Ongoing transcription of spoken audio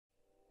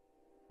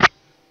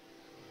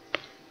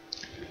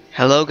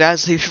Hello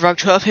guys,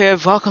 LeafyFrog12 here.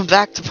 Welcome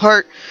back to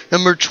part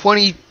number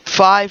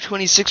 25,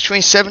 26,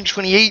 27,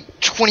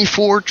 28,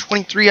 24,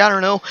 23, I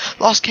don't know.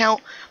 Lost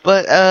count.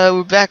 But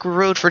we're back with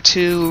Road for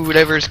 2,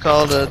 whatever it's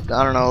called. I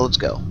don't know, let's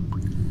go.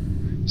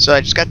 So I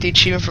just got the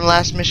achievement from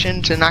last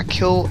mission to not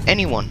kill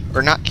anyone,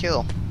 or not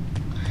kill.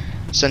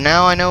 So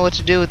now I know what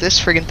to do with this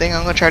friggin' thing.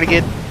 I'm gonna try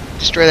to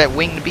destroy that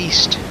winged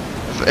beast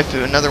if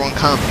another one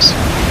comes.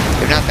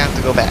 If not, then I have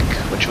to go back,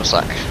 which will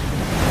suck.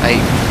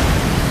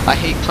 I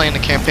hate playing the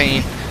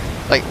campaign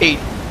like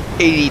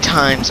 80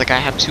 times like I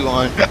have to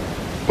on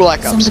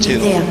Black Ops 2.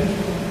 There.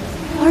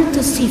 Hard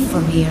to see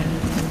from here.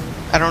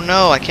 I don't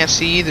know, I can't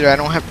see either. I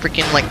don't have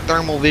freaking like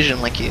thermal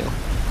vision like you.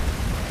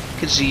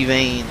 Could see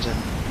veins and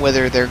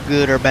whether they're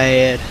good or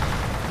bad.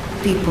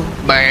 People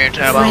Bad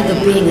afraid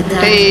of being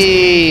attacked.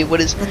 Hey,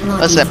 what's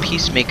that evil.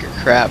 peacemaker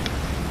crap?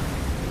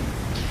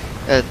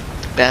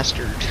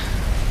 Bastard.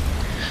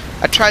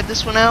 I tried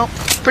this one out.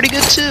 Pretty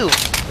good too.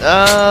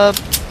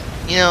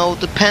 You know,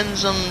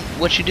 depends on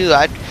what you do.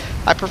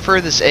 I prefer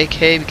this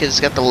AK because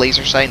it's got the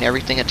laser sight and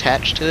everything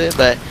attached to it.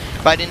 But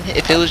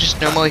if it was just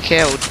normal AK,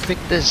 I would pick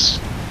this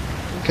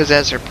because it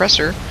has a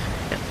suppressor,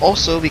 and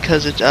also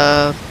because it's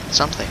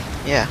something.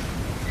 Yeah,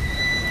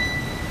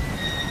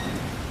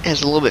 it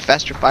has a little bit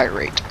faster fire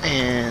rate,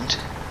 and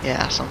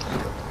yeah, something.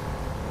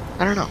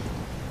 I don't know.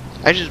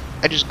 I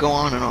just go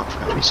on and on for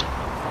no reason.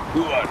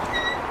 Who are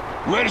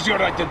you? Where's your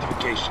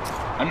identification?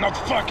 I'm not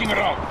fucking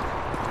around.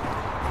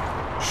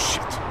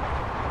 Shit.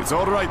 It's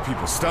all right,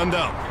 people. Stand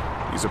down.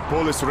 He's a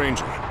police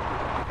ranger.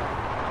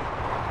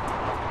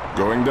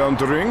 Going down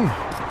to ring?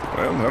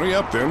 Well, hurry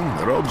up then.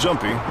 They're all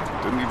jumpy.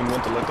 Didn't even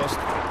want to let us...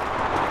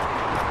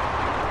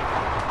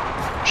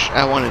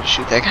 I wanted to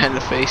shoot that guy in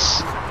the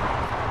face.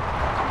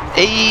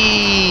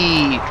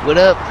 Hey! What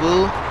up,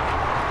 fool?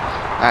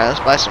 Alright,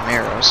 let's buy some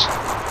arrows.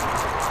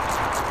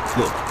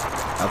 Look,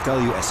 I'll tell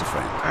you as a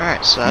friend.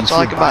 Alright, so that's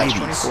all I can buy is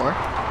 24.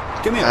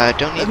 Come here.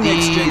 Don't need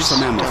these,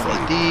 don't need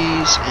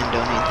these, and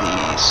don't need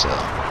these, so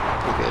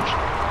we're good.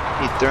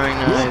 Need throwing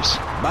knives.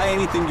 Look, buy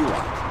anything you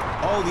want.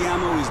 All the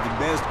ammo is the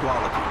best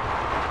quality.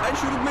 I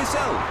shoot it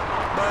myself,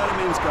 but a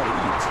man's gotta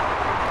eat.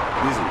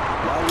 Listen,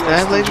 while we Did I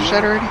have laser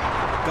sight already?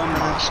 Come on,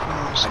 I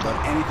got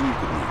anything you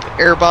could need.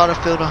 Air bottle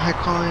filled with high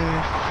quality.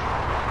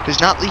 Does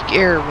not leak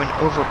air when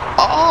over.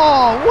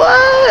 Oh,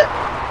 what?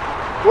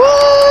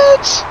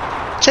 What?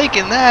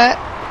 Taking that.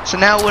 So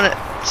now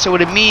so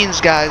what it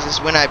means, guys, is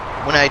when I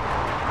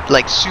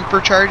like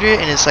supercharge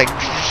it and it's like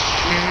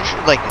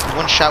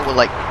one shot will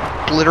like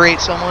obliterate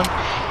someone,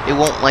 it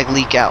won't like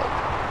leak out.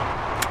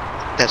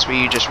 That's what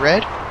you just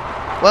read?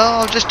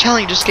 Well, I'm just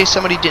telling you just in case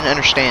somebody didn't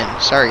understand.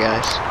 Sorry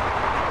guys.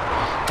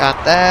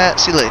 Got that.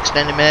 See, look,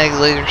 extended mag,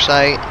 laser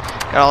sight,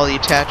 got all the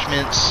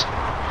attachments.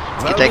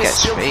 Get that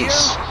guy's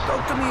face.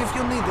 Talk to me if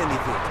you need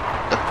anything.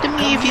 Talk to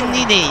me if you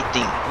need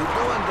anything. You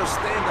do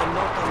understand I'm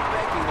not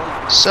unpacking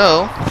all.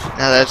 So,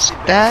 now that's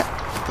that.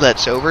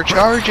 Let's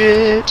overcharge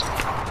it.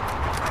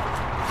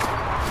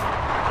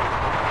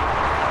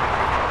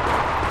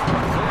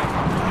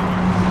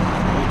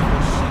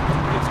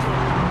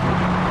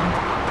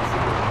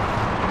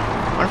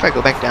 What if I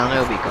go back down?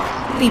 It'll be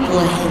gone. People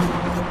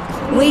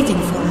ahead, waiting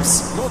for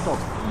us,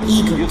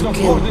 eager Use to the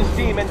kill. coordinates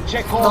team and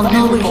check all Don't the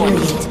know we're here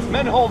points. yet.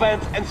 Manhole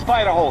vents and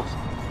spider holes.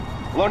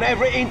 Learn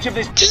every inch of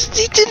this. Just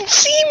he didn't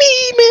see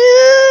me,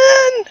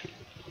 man.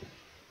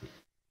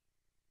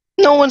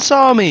 No one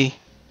saw me.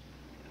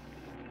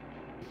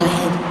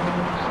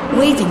 Ahead,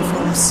 waiting for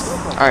us.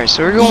 Alright,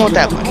 so we're going with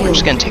that one. We're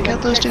just gonna take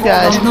out those two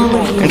guys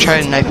and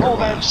try to knife Manhole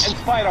everyone vents else. and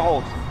spider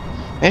holes.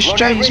 I should Learn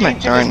try to every use my inch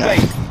of throwing this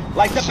knife. place,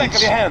 like the back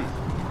of your hand.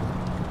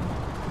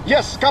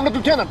 Yes, Comrade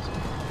Lieutenant.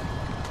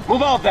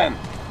 Move out then.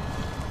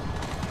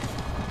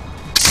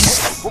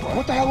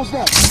 What the hell was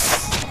that?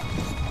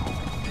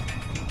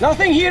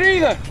 Nothing here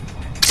either.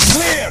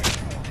 Clear.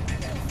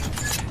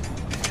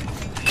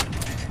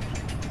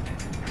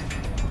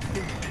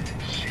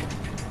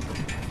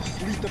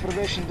 Sleep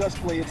deprivation does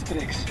play its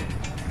tricks.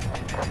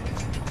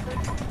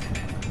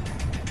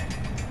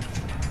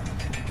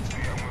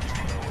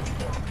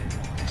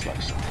 Looks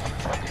like so.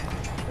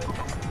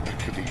 Where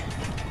could he?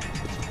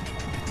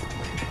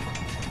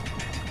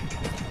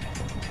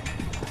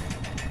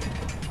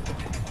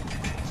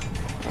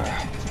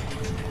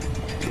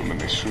 Too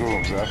many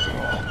shrooms after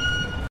all.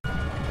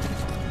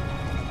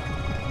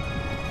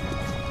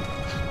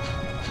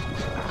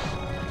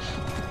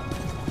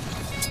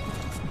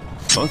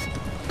 Huh?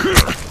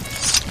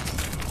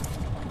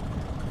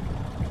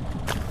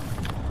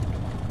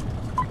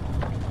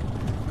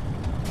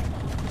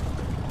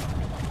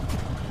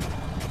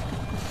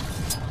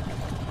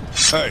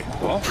 Hey.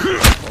 What?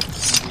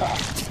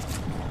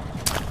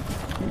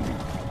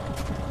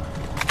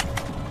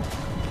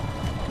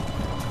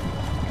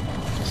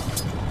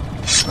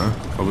 Huh?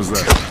 What was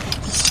that?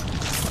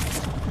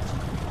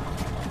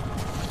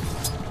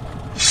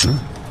 Huh?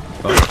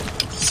 Oh.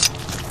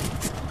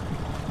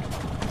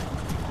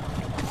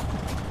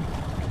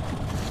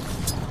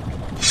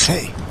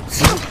 Hey.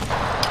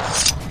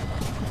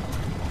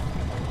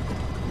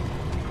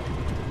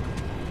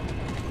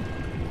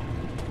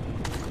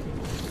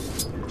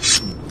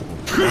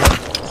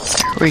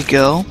 Where you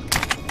go?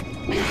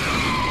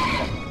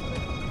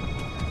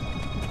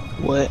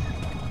 What?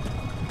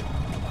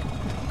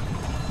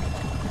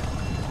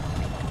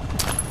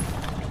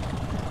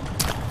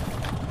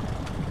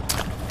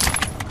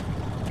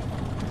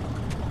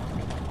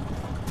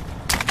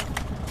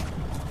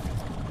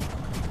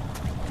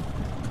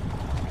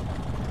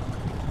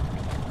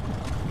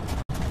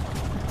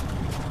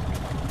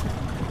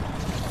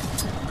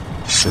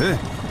 Hey.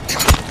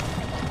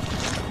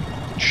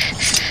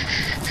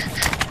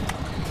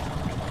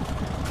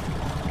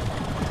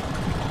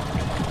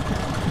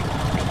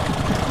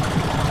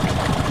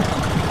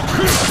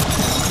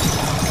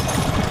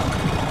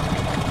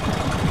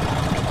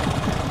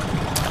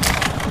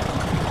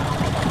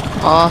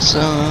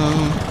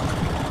 Awesome.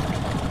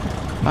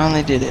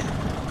 Finally did it.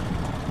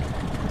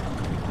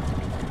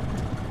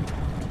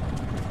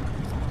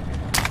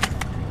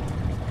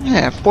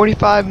 Yeah,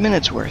 45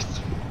 minutes worth.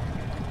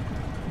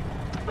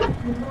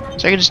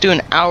 So I could just do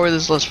an hour of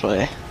this Let's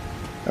Play.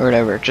 Or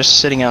whatever, just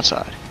sitting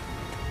outside.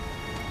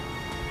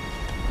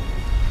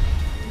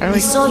 How do I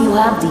saw you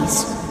have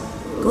these.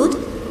 Good?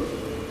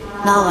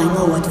 Now I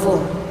know what for.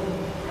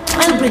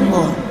 I'll bring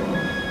more.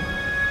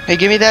 Hey,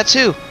 give me that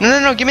too!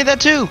 No, give me that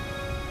too!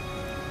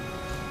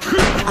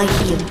 I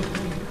heal.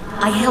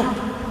 I help.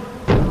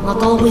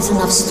 Not always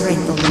enough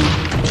strength alone.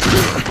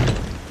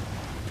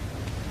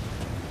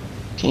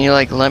 Can you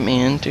like let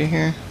me in through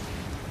here?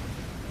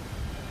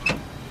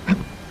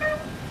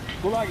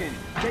 Kulagin,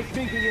 take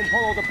thinking and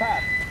follow the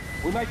path.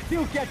 We might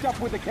still catch up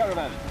with the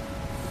caravan.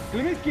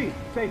 Kliminski,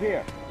 stay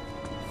here.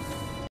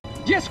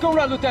 Yes,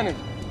 Comrade Lieutenant.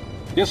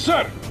 Yes,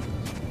 sir.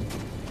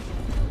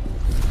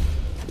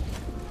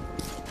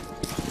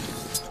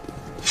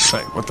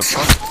 Hey, what the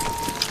fuck?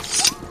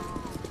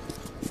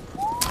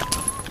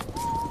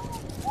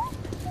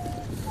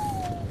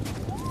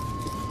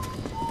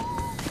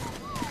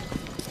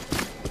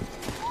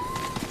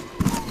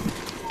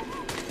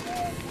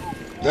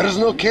 There is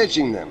no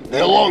catching them.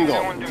 They're long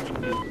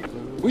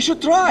gone. We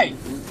should try.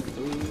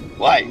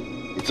 Why?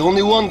 It's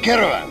only one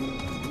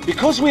caravan.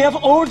 Because we have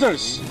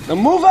orders. Now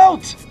move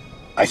out.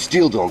 I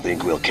still don't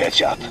think we'll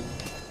catch up.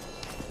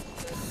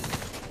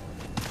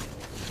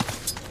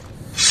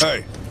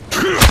 Hey.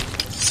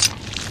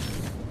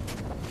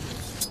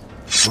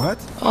 What?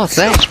 Oh,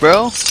 thanks,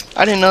 bro.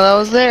 I didn't know that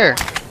was there.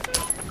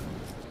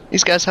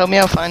 These guys helped me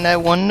out find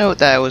that one note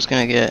that I was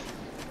gonna get.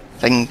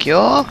 Thank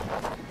you.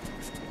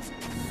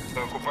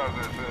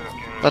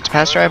 Let's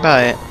pass right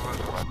by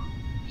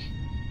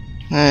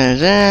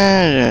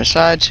it.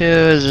 Side 2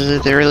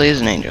 is there really is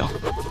an angel.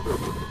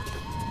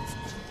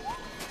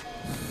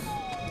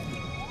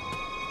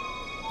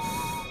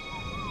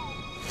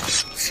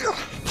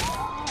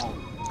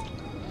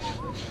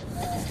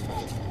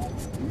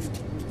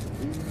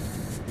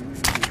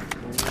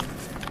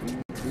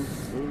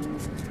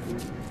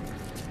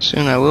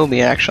 Soon I will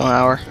be actual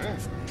hour.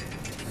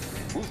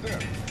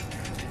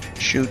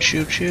 Shoot,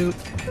 shoot, shoot.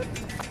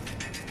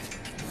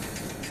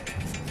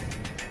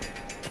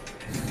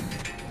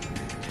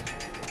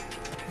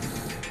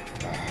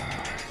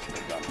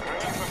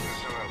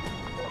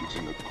 It's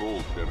in the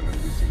cold,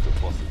 definitely seems a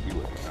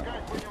possibility now.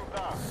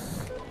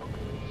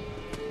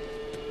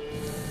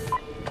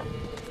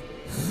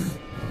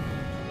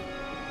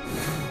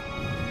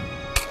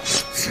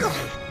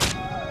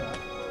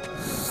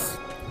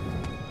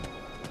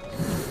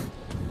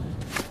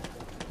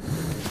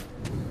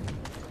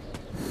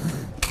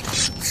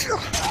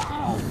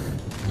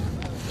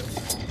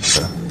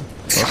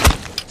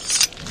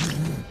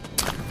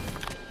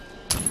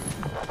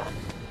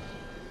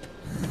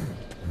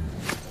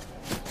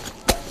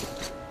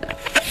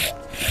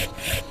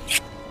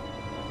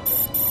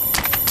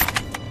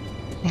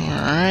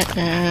 Alright,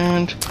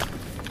 and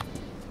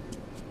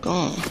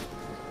boom.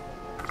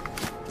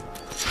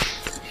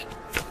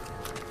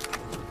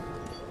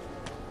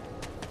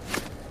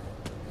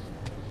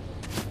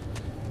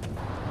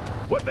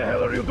 What the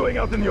hell are you doing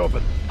out in the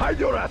open? Hide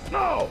your ass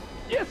now!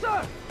 Yes,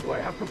 sir! Do I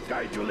have to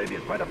guide you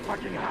ladies by the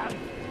fucking hand?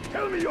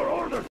 Tell me your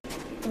orders!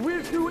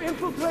 We're to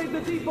infiltrate the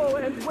depot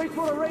and wait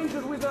for a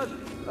ranger with a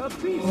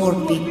beast More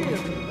to people. appear.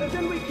 And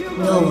then we kill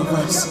the No ranger of and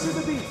us. capture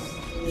the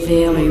beast.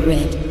 Very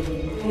red.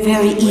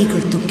 Very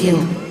eager to kill.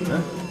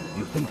 Huh?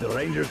 You think the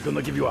ranger's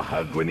gonna give you a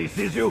hug when he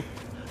sees you?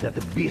 That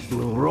the beast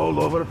will roll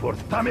over for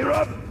tummy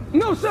rub?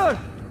 No, sir!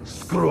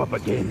 Screw up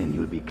again and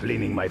you'll be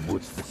cleaning my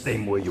boots the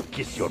same way you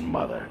kiss your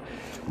mother.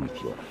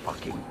 With your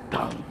fucking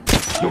tongue.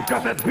 You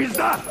got that,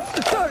 pizza?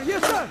 Sir,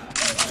 yes, sir!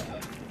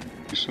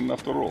 Mission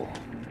after all.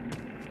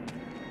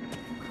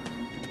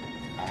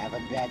 I have a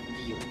bad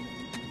deal.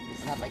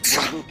 It's not like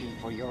you're looking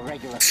for your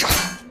regular...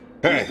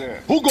 Hey,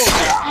 who goes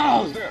there?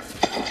 Who's there?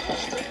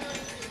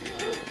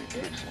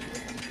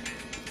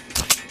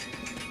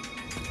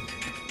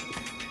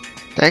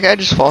 Did that guy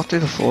just fall through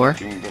the floor?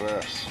 King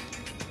dress.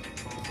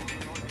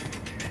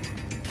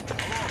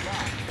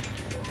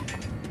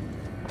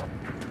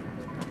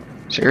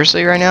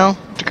 Seriously right now?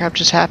 What the crap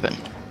just happened?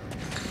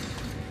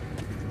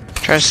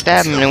 Tried to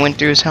stab him and it went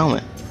through his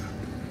helmet.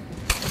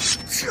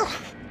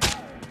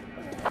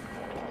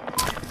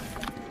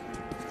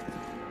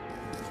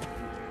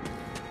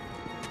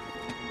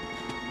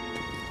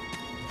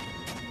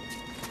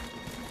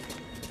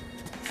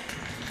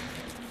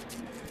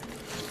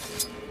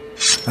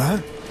 Huh?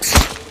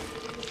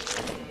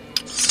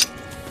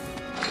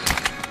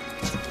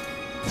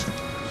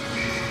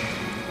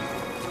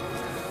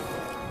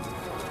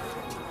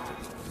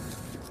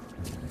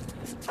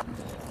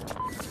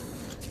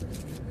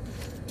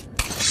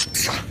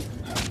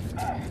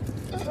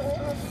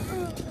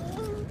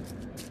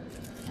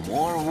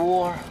 More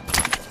war?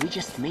 We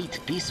just made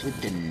peace with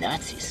the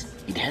Nazis.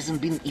 It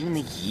hasn't been even a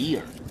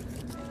year.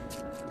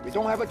 We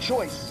don't have a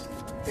choice.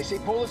 They say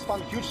Polis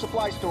found huge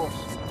supply stores.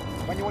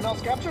 If anyone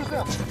else captures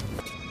them.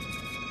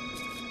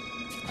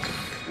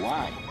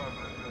 Why?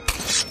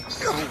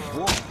 So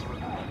what?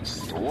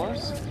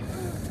 Stores?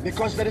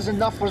 Because there is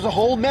enough for the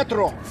whole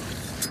metro.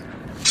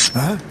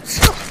 Huh?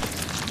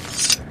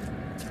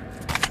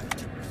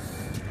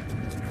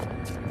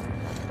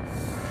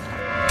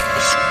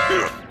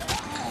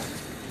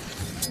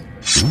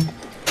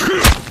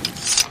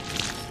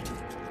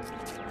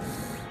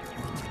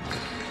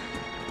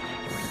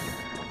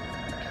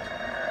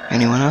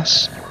 Anyone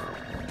else?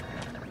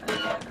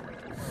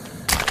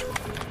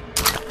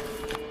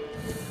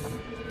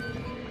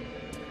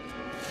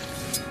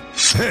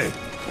 Hey!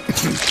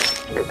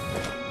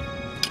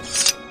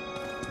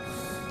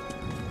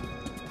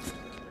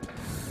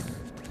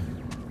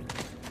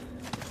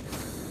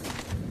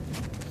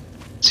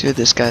 See what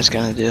this guy's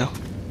gonna do.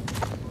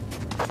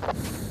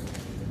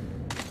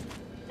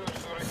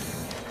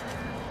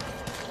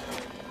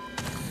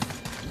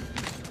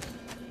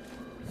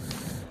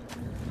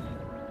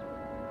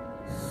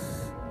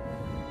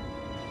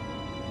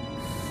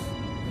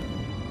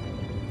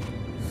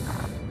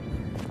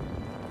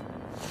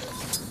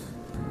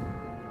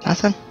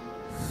 Nothing?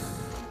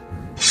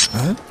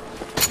 Huh?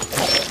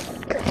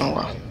 Oh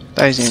well.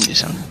 Thought he was gonna do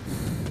something.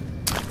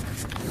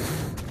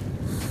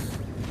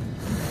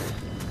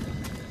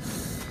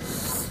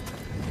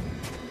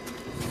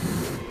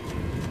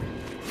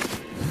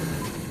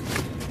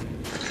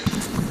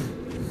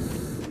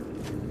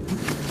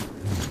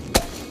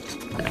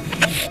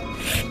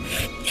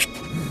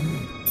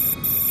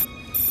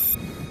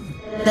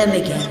 Them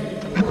again.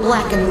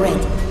 Black and red.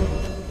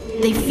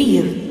 They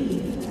fear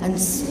and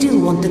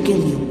still want to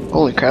kill you.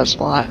 Holy crap, that's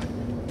a lot. Where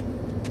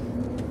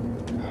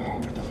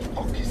the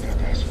fuck is that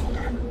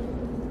assfucker?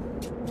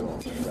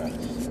 Don't fret.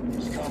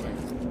 He's coming.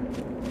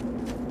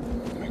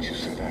 What makes you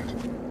say that?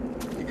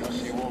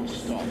 Because he won't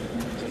stop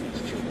until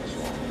he's killed us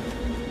all.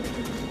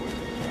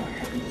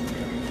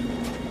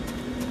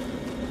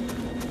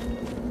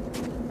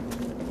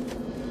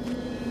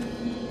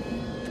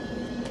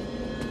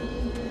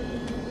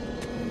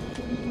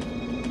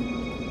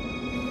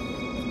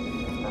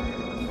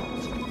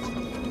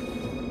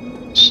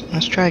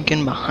 Let's try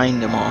getting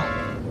behind them all.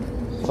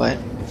 What?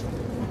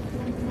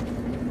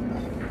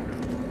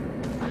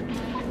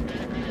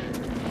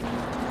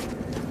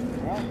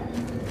 Well,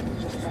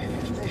 just my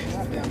imagination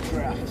at them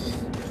drafts.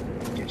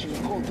 Getting a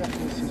cold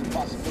definitely seems a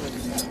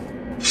possibility now.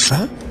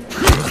 Huh?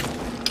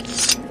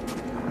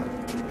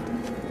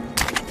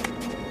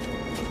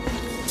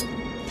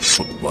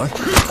 What?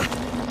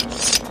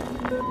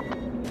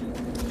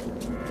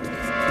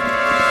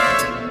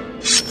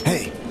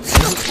 Hey!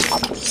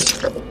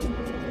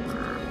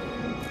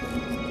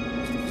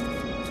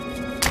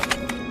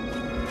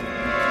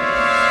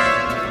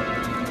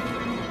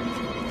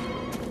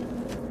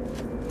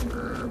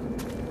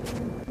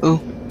 Ooh.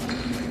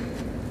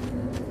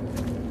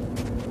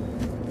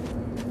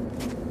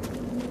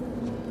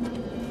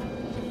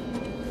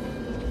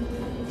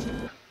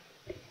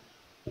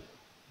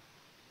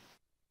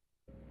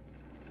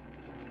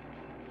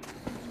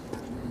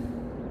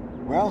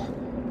 Well,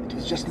 it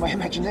was just my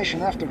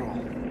imagination after all.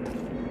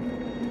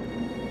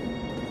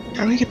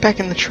 How do we get back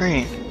in the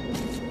train?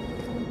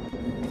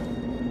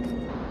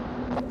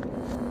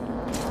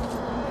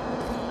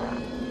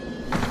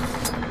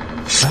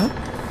 Huh?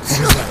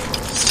 What was that?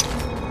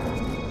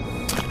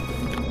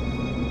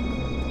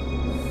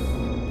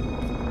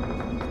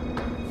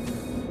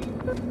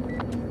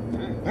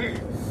 Hey!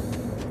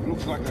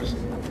 Looks like there's...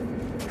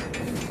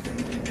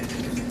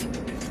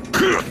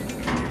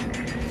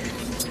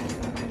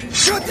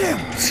 Shoot him!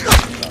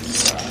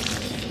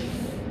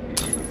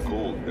 The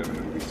cold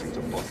definitely seems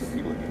a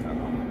possibility now.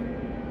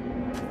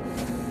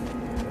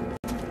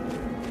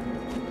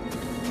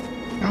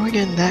 How do we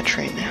get in that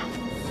train now?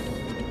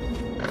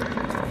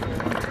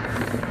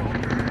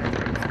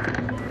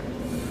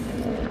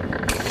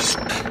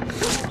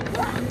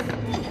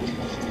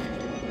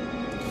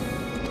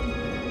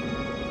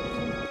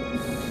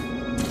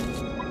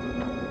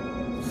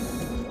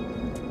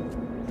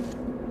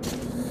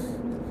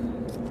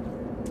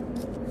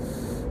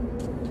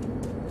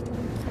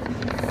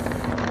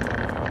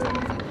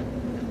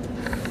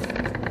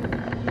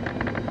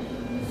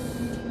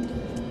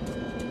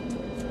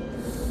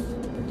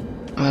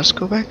 Let's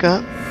go back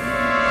up.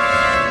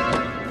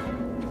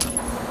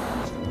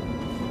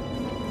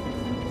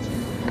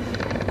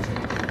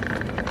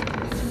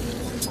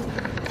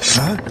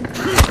 Huh?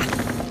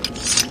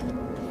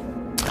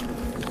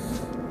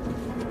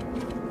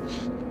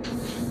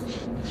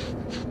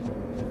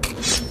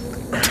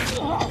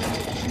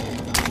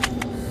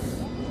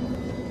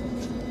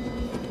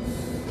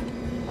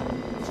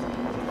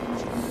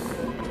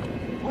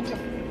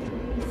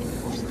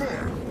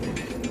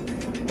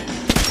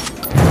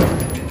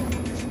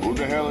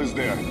 orders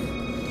there.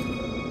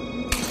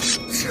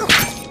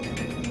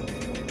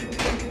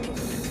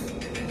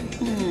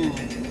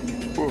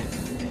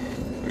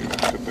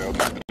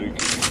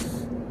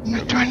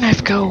 Where'd my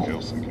knife go?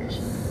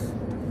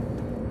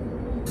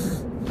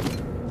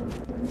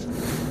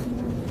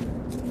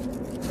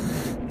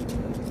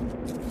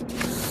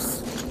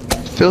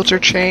 Filter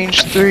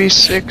change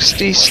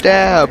 360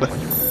 stab.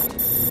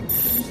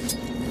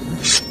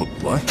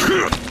 What?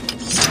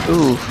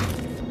 Ooh.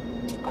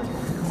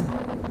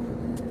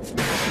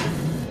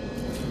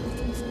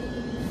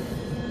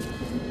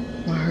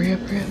 Oh, hurry up,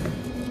 hurry up.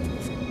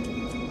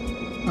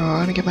 Oh, I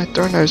want to get my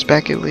throw knives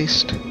back at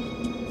least.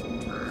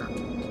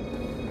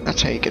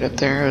 That's how you get up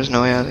there. There's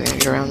no way I was gonna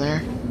get around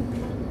there.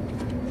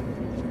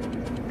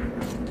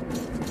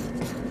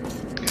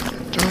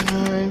 Throw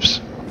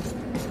knives.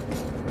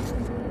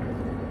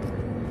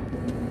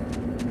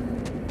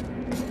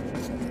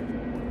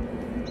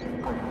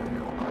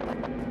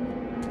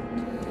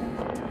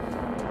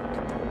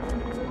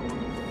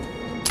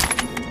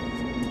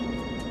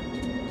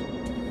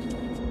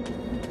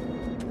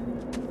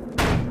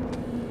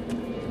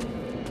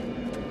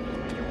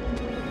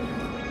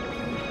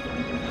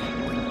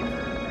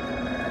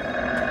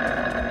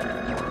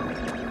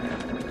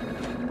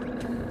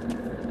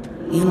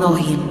 You know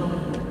him,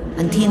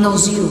 and he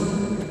knows you.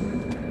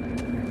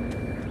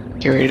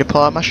 Get ready to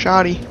pull out my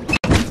shotty.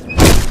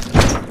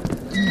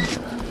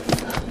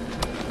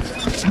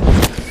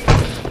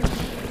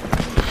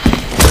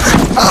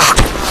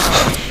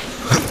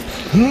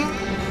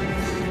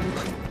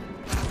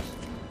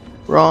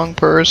 Wrong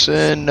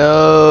person,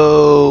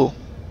 no.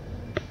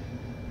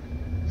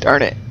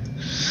 Darn it.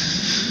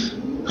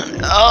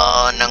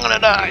 Oh, and I'm gonna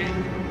die.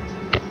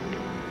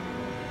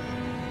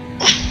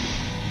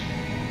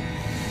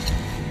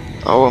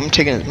 Oh, I'm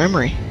taking his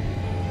memory.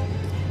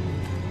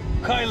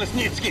 Hi,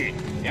 Lesnitsky.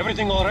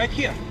 Everything all right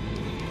here?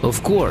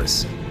 Of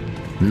course.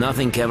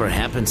 Nothing ever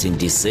happens in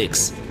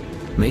D6.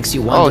 Makes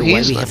you wonder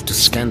why we have to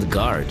stand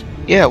guard.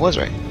 Yeah, it was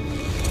right.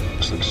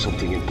 Looks like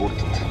something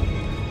important.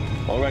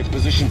 All right,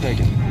 position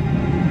taken.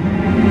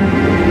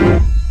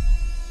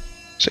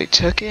 So he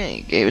took it and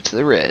he gave it to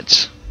the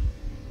Reds.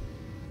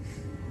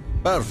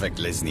 Perfect,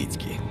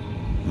 Lesnitsky.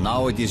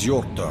 Now it is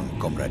your turn,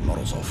 Comrade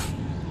Morozov.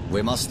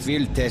 We must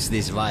field test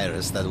this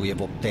virus that we have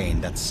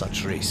obtained at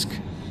such risk.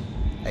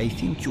 I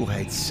think you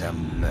had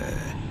some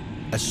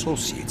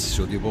associates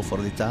suitable for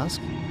the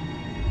task?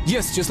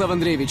 Yes, Cheslav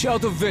Andreevich,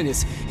 out of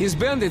Venice. His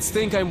bandits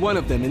think I'm one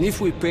of them, and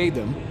if we pay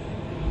them...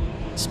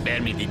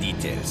 Spare me the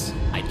details.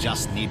 I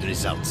just need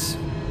results.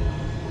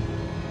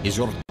 Is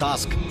your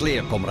task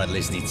clear, Comrade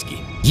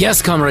Lesnitsky?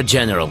 Yes, Comrade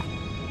General.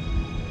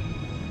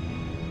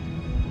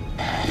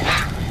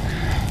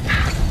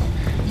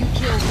 You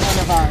killed one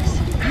of ours.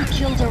 You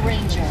killed a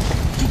ranger.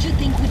 Did you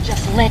think we'd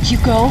just let you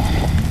go?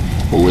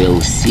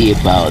 We'll see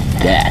about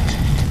that.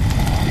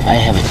 I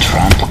have a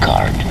trump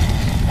card.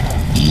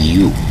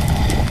 You.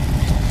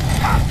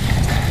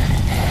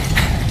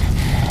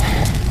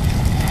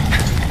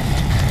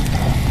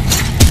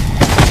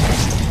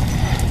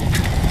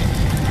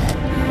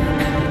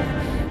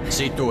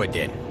 See to it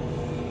then.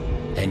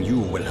 And you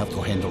will have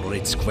to handle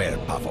Red Square,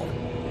 Pavel.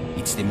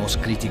 It's the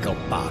most critical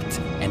part,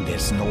 and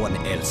there's no one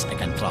else I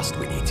can trust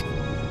with it.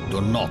 Do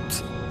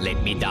not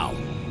let me down.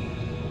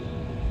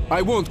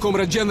 I won't,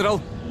 Comrade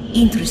General.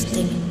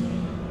 Interesting.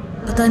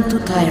 But I'm too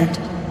tired.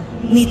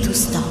 Need to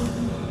stop.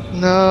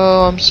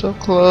 No, I'm so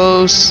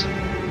close.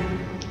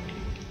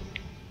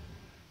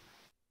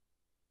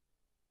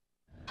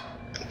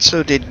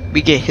 So did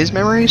we get his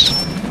memories?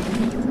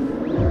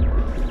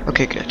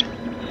 Okay, good.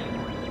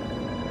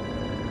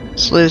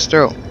 Slit his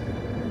throat.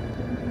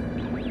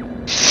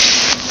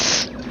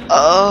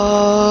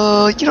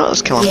 Oh, you know,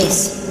 let's kill him.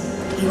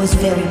 Yes, he was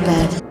very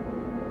bad.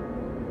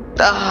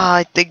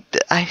 I think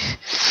that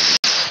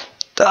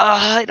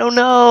I don't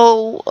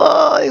know.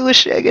 I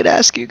wish I could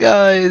ask you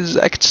guys.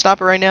 I could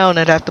stop it right now and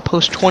I'd have to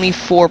post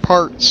 24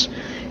 parts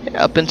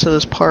up into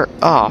this part.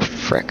 Oh,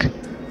 frick.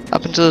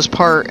 Up into this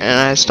part, and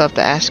I still have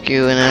to ask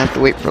you, and I have to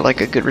wait for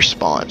like a good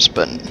response,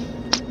 but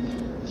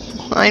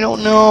I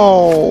don't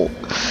know.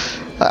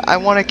 I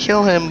want to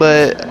kill him,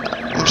 but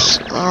I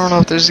don't know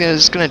if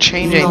it's gonna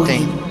change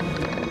anything.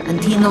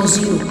 And he knows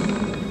you.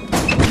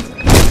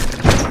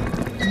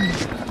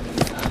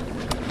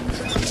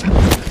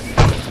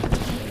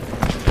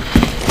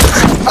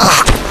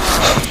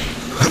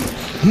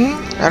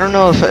 I don't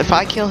know if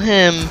I kill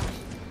him,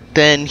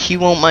 then he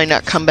might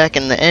not come back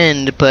in the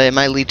end, but it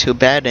might lead to a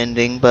bad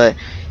ending. But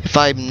if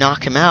I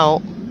knock him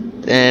out,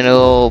 then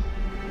it'll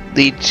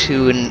lead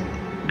to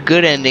a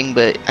good ending.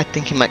 But I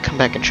think he might come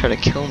back and try to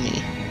kill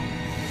me.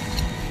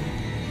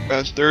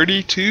 That's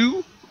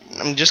 32.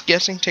 I'm just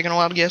guessing, taking a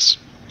wild guess.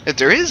 If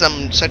there is,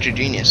 I'm such a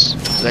genius,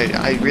 because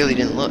I really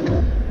didn't look.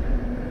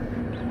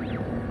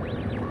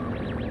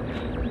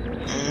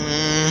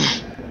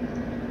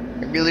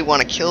 I really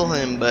want to kill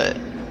him, but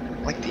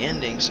I like the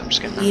ending, so I'm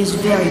just gonna... He is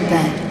very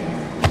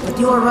bad, but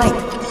you are right.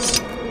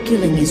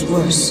 Killing is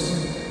worse.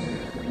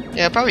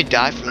 Yeah, I'll probably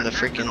die from the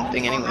freaking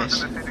thing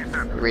anyways. The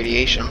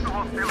radiation. Come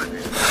on,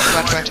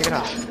 try to take it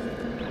off.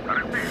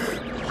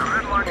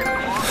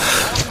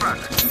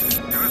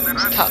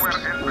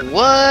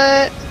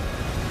 What?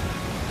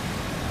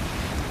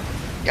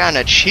 Got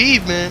an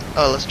achievement.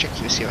 Oh, let's check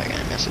to see if I got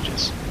any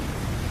messages.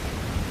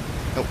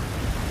 Nope.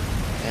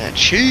 An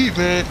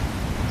achievement.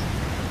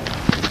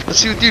 Let's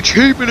see what the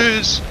achievement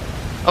is.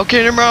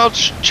 Okay, never mind. I'll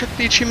check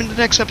the achievement in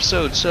the next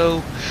episode.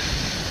 So,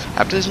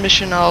 after this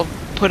mission, I'll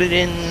put it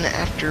in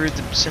after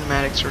the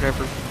cinematics or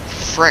whatever.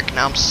 Frick,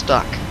 now I'm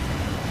stuck.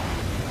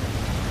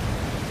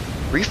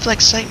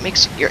 Reflex sight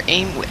makes your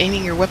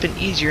aiming your weapon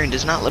easier and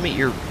does not limit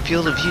your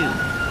field of view.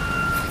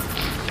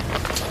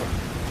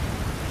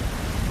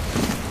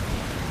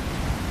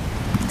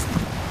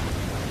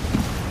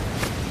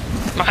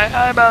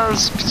 My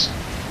eyeballs!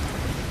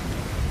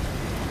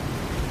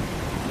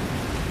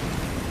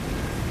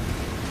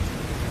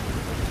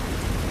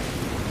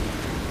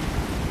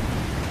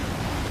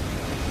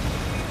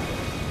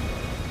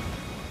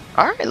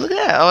 Alright, look at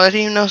that. Oh, I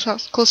didn't even know how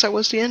close I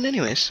was to the end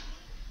anyways.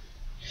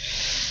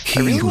 I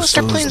really want to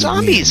start playing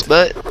zombies,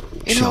 but,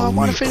 you know, I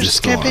want to finish this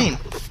campaign.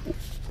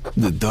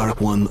 The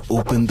Dark One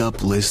opened up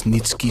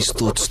Lesnitsky's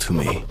thoughts to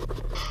me.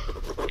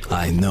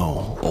 I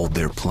know all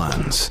their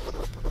plans.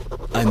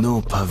 I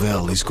know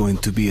Pavel is going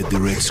to be at the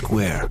Red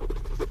Square,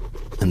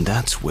 and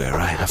that's where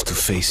I have to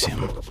face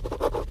him,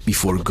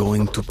 before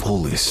going to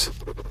Polis.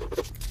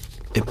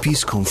 A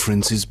peace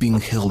conference is being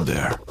held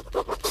there.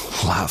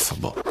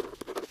 Laughable.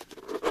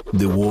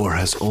 The war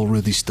has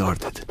already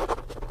started.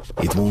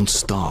 It won't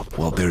stop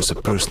while there's a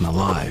person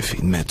alive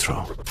in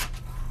Metro.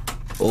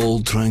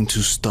 All trying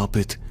to stop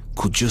it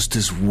could just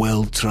as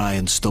well try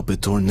and stop a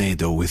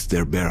tornado with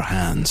their bare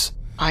hands.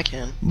 I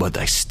can. But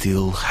I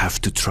still have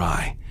to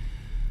try.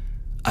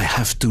 I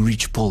have to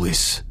reach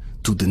Polis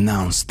to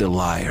denounce the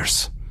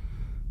liars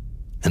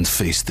and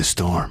face the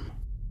storm.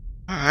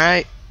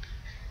 Alright.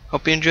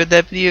 Hope you enjoyed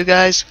that video,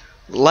 guys.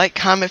 Like,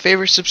 comment,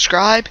 favorite,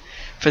 subscribe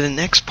for the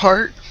next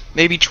part.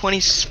 Maybe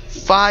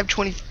 25,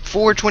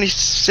 24,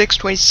 26,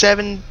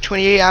 27,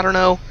 28, I don't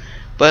know.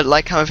 But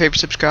like, comment, favorite,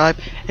 subscribe,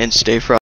 and stay frosty.